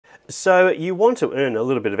So you want to earn a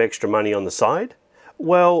little bit of extra money on the side?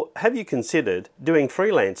 Well, have you considered doing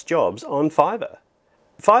freelance jobs on Fiverr?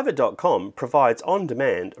 Fiverr.com provides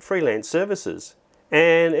on-demand freelance services,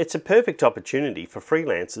 and it's a perfect opportunity for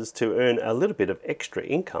freelancers to earn a little bit of extra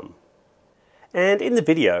income. And in the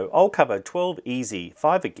video, I'll cover 12 easy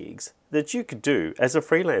Fiverr gigs that you could do as a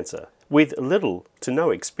freelancer with little to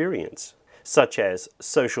no experience, such as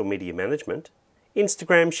social media management,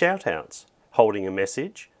 Instagram shoutouts, holding a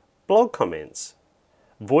message, blog comments,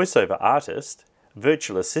 voiceover artist,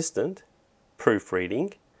 virtual assistant,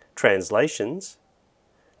 proofreading, translations,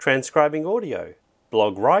 transcribing audio,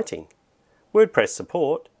 blog writing, WordPress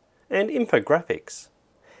support, and infographics.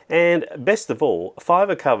 And best of all,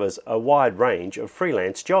 Fiverr covers a wide range of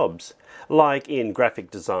freelance jobs, like in graphic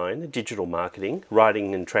design, digital marketing,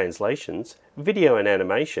 writing and translations, video and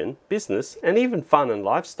animation, business, and even fun and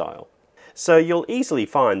lifestyle. So you'll easily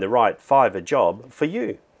find the right Fiverr job for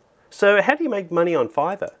you. So how do you make money on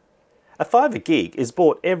Fiverr? A Fiverr gig is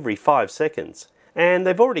bought every 5 seconds, and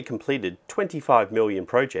they've already completed 25 million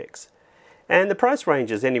projects. And the price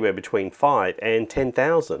ranges anywhere between 5 and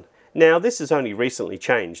 10,000. Now this has only recently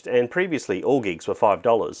changed, and previously all gigs were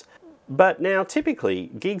 $5. But now typically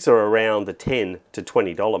gigs are around the $10 to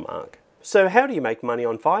 $20 mark. So how do you make money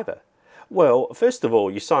on Fiverr? Well, first of all,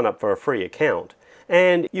 you sign up for a free account,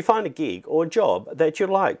 and you find a gig or job that you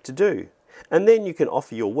like to do. And then you can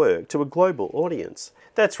offer your work to a global audience.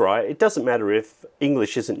 That's right, it doesn't matter if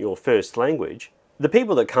English isn't your first language. The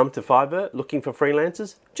people that come to Fiverr looking for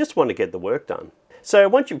freelancers just want to get the work done. So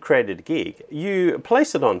once you've created a gig, you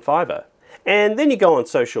place it on Fiverr, and then you go on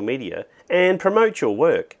social media and promote your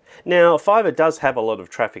work. Now, Fiverr does have a lot of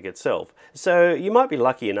traffic itself, so you might be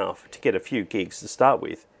lucky enough to get a few gigs to start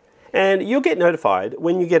with. And you'll get notified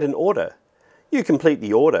when you get an order. You complete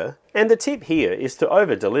the order, and the tip here is to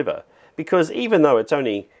over-deliver, because even though it's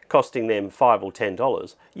only costing them $5 or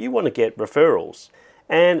 $10, you want to get referrals.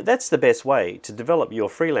 And that's the best way to develop your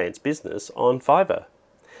freelance business on Fiverr.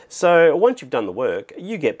 So once you've done the work,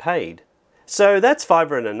 you get paid. So that's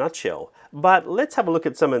Fiverr in a nutshell. But let's have a look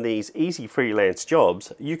at some of these easy freelance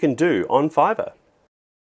jobs you can do on Fiverr.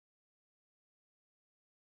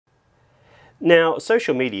 Now,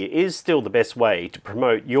 social media is still the best way to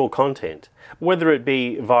promote your content, whether it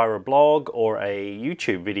be via a blog or a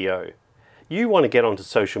YouTube video. You want to get onto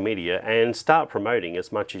social media and start promoting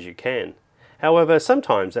as much as you can. However,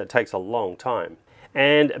 sometimes that takes a long time,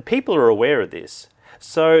 and people are aware of this,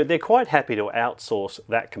 so they're quite happy to outsource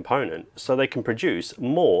that component so they can produce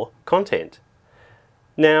more content.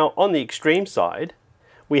 Now, on the extreme side,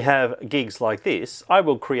 we have gigs like this. I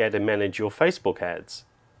will create and manage your Facebook ads.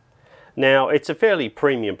 Now, it's a fairly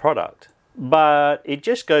premium product, but it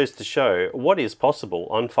just goes to show what is possible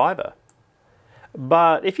on Fiverr.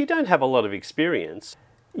 But if you don't have a lot of experience,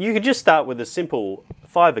 you could just start with a simple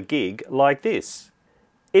Fiverr gig like this.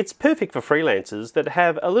 It's perfect for freelancers that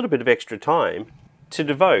have a little bit of extra time to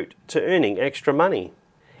devote to earning extra money.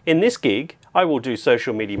 In this gig, I will do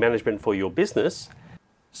social media management for your business.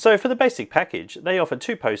 So for the basic package, they offer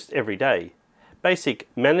 2 posts every day: basic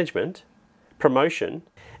management, promotion,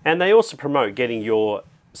 and they also promote getting your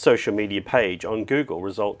social media page on Google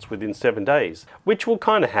results within 7 days, which will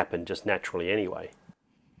kind of happen just naturally anyway.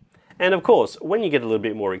 And of course, when you get a little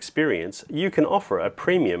bit more experience, you can offer a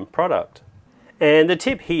premium product. And the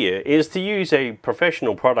tip here is to use a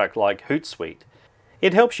professional product like Hootsuite.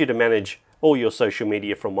 It helps you to manage all your social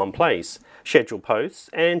media from one place, schedule posts,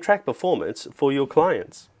 and track performance for your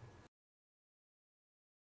clients.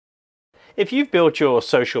 If you've built your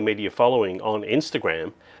social media following on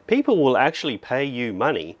Instagram, people will actually pay you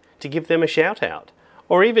money to give them a shout out,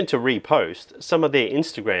 or even to repost some of their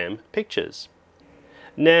Instagram pictures.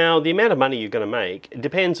 Now, the amount of money you're going to make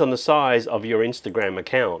depends on the size of your Instagram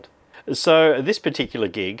account. So this particular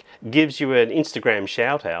gig gives you an Instagram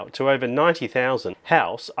shout out to over 90,000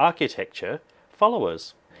 house architecture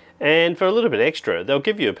followers. And for a little bit extra, they'll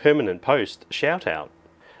give you a permanent post shout out.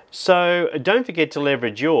 So don't forget to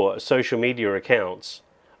leverage your social media accounts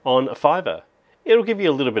on Fiverr. It'll give you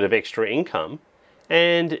a little bit of extra income,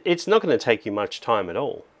 and it's not going to take you much time at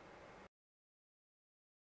all.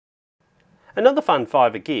 Another fun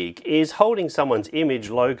Fiverr gig is holding someone's image,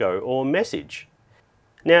 logo, or message.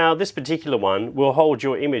 Now, this particular one will hold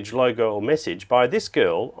your image, logo, or message by this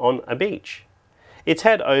girl on a beach. It's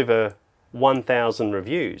had over 1,000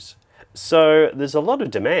 reviews, so there's a lot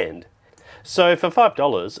of demand. So for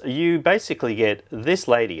 $5, you basically get this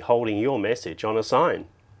lady holding your message on a sign.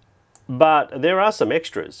 But there are some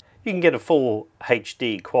extras. You can get a full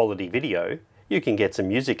HD quality video, you can get some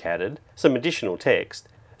music added, some additional text.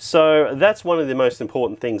 So that's one of the most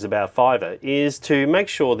important things about Fiverr, is to make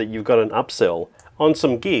sure that you've got an upsell on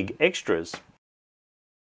some gig extras.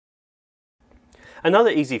 Another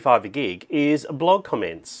easy Fiverr gig is blog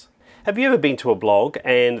comments. Have you ever been to a blog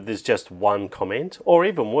and there's just one comment, or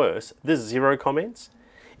even worse, there's 0 comments?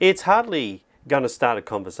 It's hardly going to start a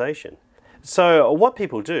conversation. So what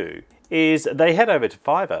people do is they head over to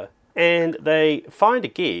Fiverr and they find a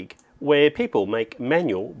gig where people make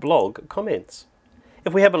manual blog comments.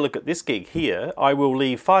 If we have a look at this gig here, I will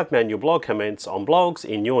leave 5 manual blog comments on blogs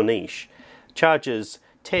in your niche, charges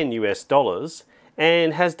 $10 US,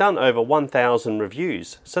 and has done over 1,000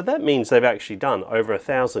 reviews. So that means they've actually done over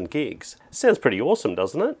 1,000 gigs. Sounds pretty awesome,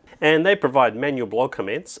 doesn't it? And they provide manual blog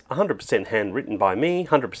comments, 100% handwritten by me,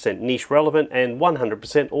 100% niche relevant, and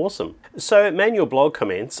 100% awesome. So manual blog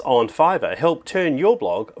comments on Fiverr help turn your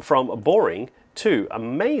blog from boring to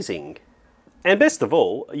amazing. And best of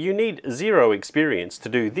all, you need 0 experience to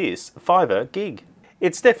do this Fiverr gig.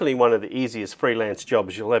 It's definitely one of the easiest freelance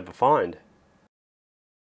jobs you'll ever find.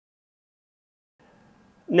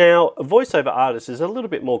 Now, a voiceover artist is a little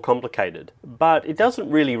bit more complicated, but it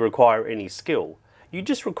doesn't really require any skill. You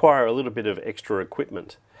just require a little bit of extra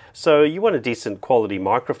equipment. So you want a decent quality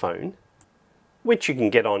microphone, which you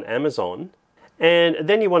can get on Amazon, and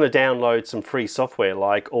then you want to download some free software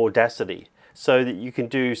like Audacity so that you can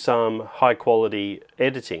do some high quality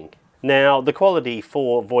editing. Now, the quality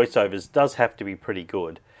for voiceovers does have to be pretty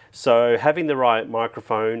good. So having the right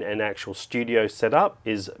microphone and actual studio setup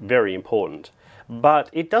is very important. But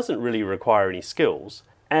it doesn't really require any skills,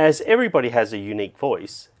 as everybody has a unique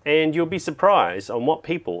voice, and you'll be surprised on what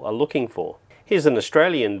people are looking for. Here's an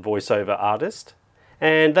Australian voiceover artist,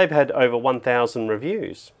 and they've had over 1,000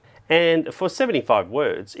 reviews. And for 75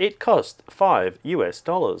 words, it cost $5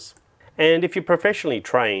 US. And if you're professionally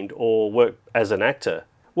trained or work as an actor,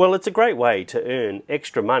 well, it's a great way to earn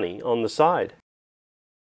extra money on the side.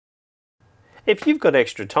 If you've got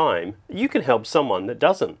extra time, you can help someone that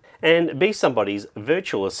doesn't and be somebody's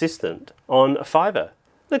virtual assistant on Fiverr.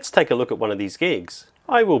 Let's take a look at one of these gigs.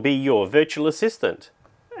 I will be your virtual assistant.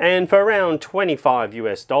 And for around $25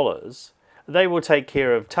 US, they will take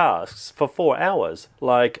care of tasks for 4 hours,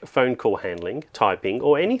 like phone call handling, typing,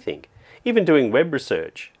 or anything, even doing web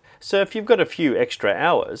research. So if you've got a few extra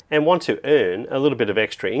hours and want to earn a little bit of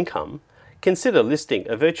extra income, consider listing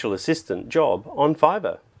a virtual assistant job on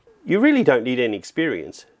Fiverr. You really don't need any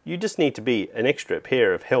experience, you just need to be an extra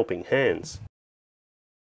pair of helping hands.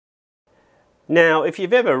 Now, if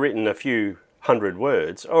you've ever written a few hundred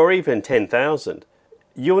words, or even 10,000,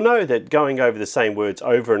 you'll know that going over the same words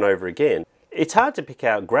over and over again, it's hard to pick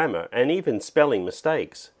out grammar and even spelling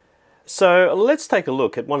mistakes. So let's take a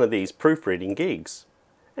look at one of these proofreading gigs.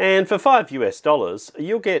 And for $5 US,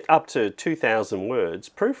 you'll get up to 2,000 words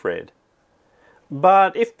proofread.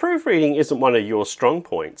 But if proofreading isn't one of your strong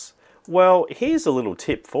points, well, here's a little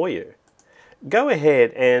tip for you. Go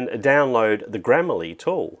ahead and download the Grammarly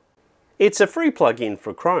tool. It's a free plugin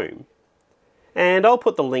for Chrome, and I'll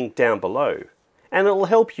put the link down below, and it will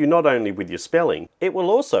help you not only with your spelling, it will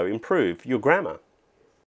also improve your grammar.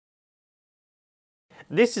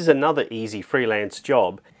 This is another easy freelance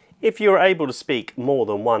job if you're able to speak more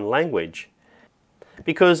than one language,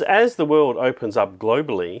 because as the world opens up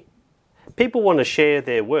globally, people want to share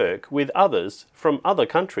their work with others from other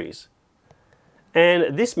countries.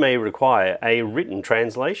 And this may require a written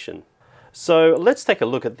translation. So let's take a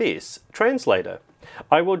look at this translator.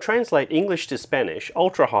 I will translate English to Spanish,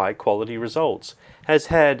 ultra high quality results. Has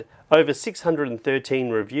had over 613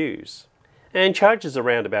 reviews and charges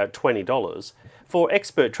around about $20 for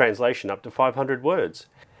expert translation up to 500 words.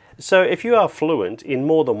 So if you are fluent in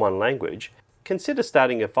more than one language, consider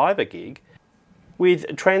starting a Fiverr gig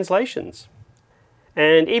with translations.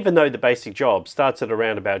 And even though the basic job starts at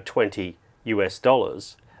around about $20 US,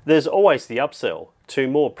 there's always the upsell to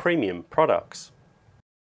more premium products.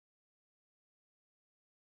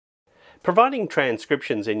 Providing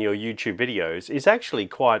transcriptions in your YouTube videos is actually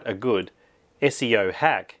quite a good SEO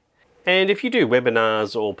hack. And if you do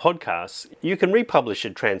webinars or podcasts, you can republish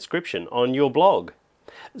a transcription on your blog.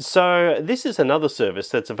 So this is another service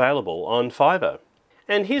that's available on Fiverr.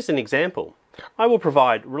 And here's an example. I will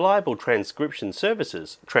provide reliable transcription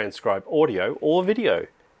services, transcribe audio or video.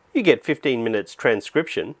 You get 15 minutes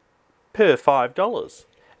transcription per $5.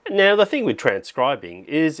 Now the thing with transcribing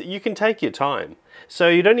is you can take your time, so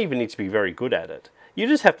you don't even need to be very good at it. You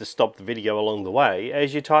just have to stop the video along the way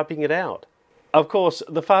as you're typing it out. Of course,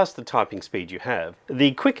 the faster typing speed you have,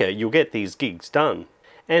 the quicker you'll get these gigs done.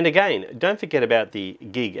 And again, don't forget about the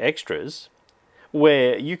gig extras,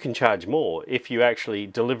 where you can charge more if you actually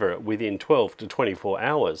deliver it within 12 to 24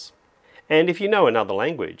 hours. And if you know another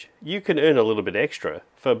language, you can earn a little bit extra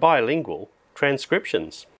for bilingual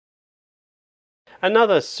transcriptions.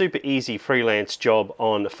 Another super easy freelance job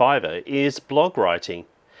on Fiverr is blog writing.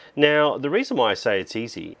 Now, the reason why I say it's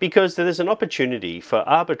easy, because there's an opportunity for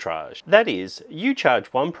arbitrage. That is, you charge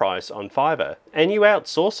one price on Fiverr and you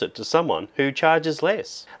outsource it to someone who charges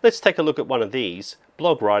less. Let's take a look at one of these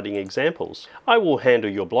blog writing examples. I will handle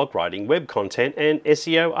your blog writing, web content and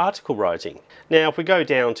SEO article writing. Now, if we go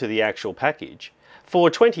down to the actual package, for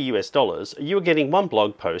 $20 you are getting one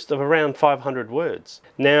blog post of around 500 words.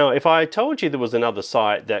 Now, if I told you there was another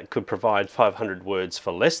site that could provide 500 words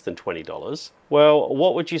for less than $20, well,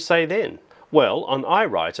 what would you say then? Well, on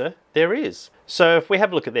iWriter, there is. So if we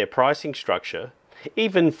have a look at their pricing structure,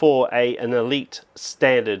 even for an elite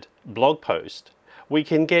standard blog post, we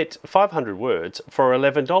can get 500 words for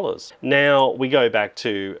 $11. Now we go back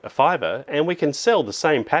to Fiverr and we can sell the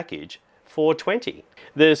same package for $20.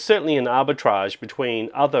 There's certainly an arbitrage between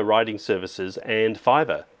other writing services and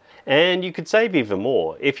Fiverr. And you could save even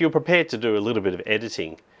more if you're prepared to do a little bit of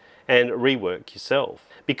editing and rework yourself,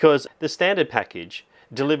 because the standard package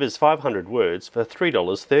delivers 500 words for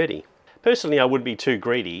 $3.30. Personally, I wouldn't be too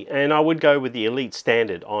greedy and I would go with the elite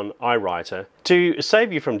standard on iWriter to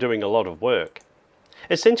save you from doing a lot of work.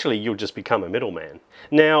 Essentially, you'll just become a middleman.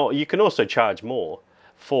 Now, you can also charge more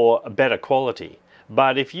for better quality,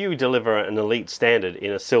 but if you deliver an elite standard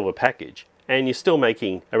in a silver package and you're still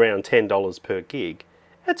making around $10 per gig,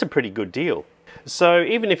 that's a pretty good deal. So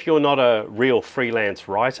even if you're not a real freelance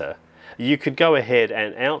writer, you could go ahead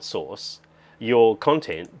and outsource your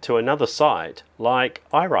content to another site like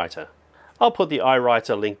iWriter. I'll put the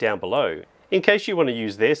iWriter link down below in case you want to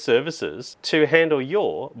use their services to handle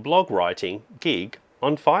your blog writing gig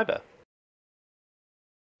on Fiverr.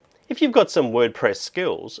 If you've got some WordPress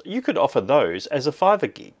skills, you could offer those as a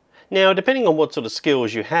Fiverr gig. Now, depending on what sort of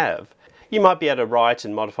skills you have, you might be able to write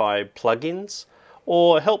and modify plugins,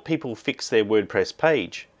 or help people fix their WordPress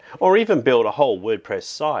page, or even build a whole WordPress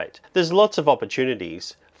site. There's lots of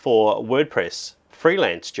opportunities for WordPress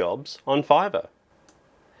freelance jobs on Fiverr.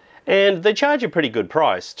 And they charge a pretty good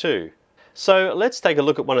price too. So let's take a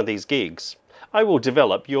look at one of these gigs. I will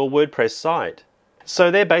develop your WordPress site.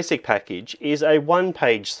 So their basic package is a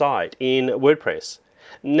one-page site in WordPress.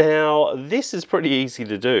 Now, this is pretty easy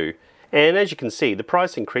to do, and as you can see, the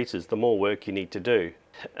price increases the more work you need to do.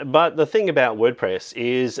 But the thing about WordPress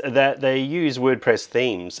is that they use WordPress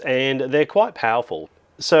themes, and they're quite powerful.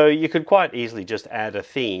 So you could quite easily just add a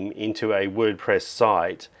theme into a WordPress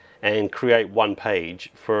site and create one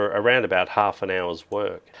page for around about half an hour's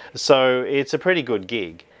work. So it's a pretty good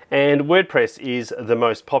gig. And WordPress is the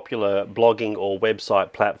most popular blogging or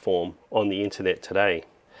website platform on the internet today.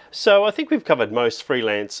 So I think we've covered most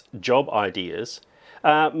freelance job ideas.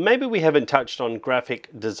 Maybe we haven't touched on graphic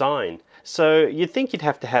design. So you'd think you'd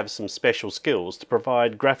have to have some special skills to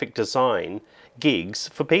provide graphic design gigs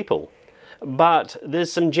for people. But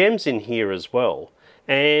there's some gems in here as well.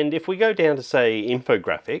 And if we go down to, say,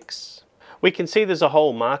 infographics, we can see there's a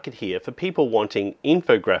whole market here for people wanting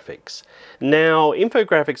infographics. Now,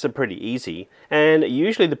 infographics are pretty easy, and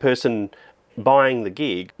usually the person buying the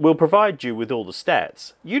gig will provide you with all the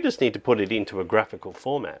stats. You just need to put it into a graphical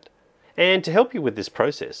format. And to help you with this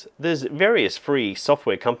process, there's various free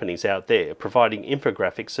software companies out there providing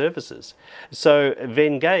infographic services. So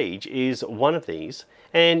Venngage is one of these,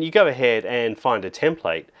 and you go ahead and find a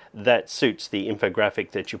template that suits the infographic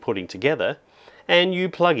that you're putting together, and you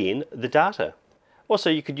plug in the data. Also,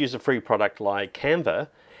 you could use a free product like Canva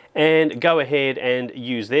and go ahead and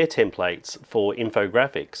use their templates for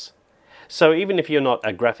infographics. So even if you're not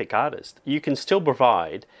a graphic artist, you can still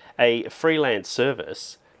provide a freelance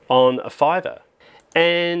service on Fiverr.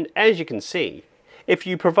 And as you can see, if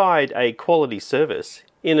you provide a quality service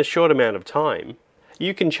in a short amount of time,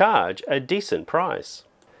 you can charge a decent price.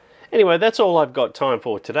 Anyway, that's all I've got time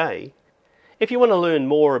for today. If you want to learn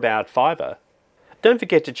more about Fiverr, don't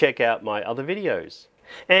forget to check out my other videos.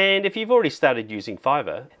 And if you've already started using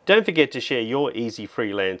Fiverr, don't forget to share your easy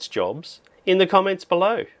freelance jobs in the comments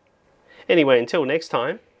below. Anyway, until next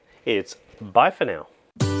time, it's bye for now.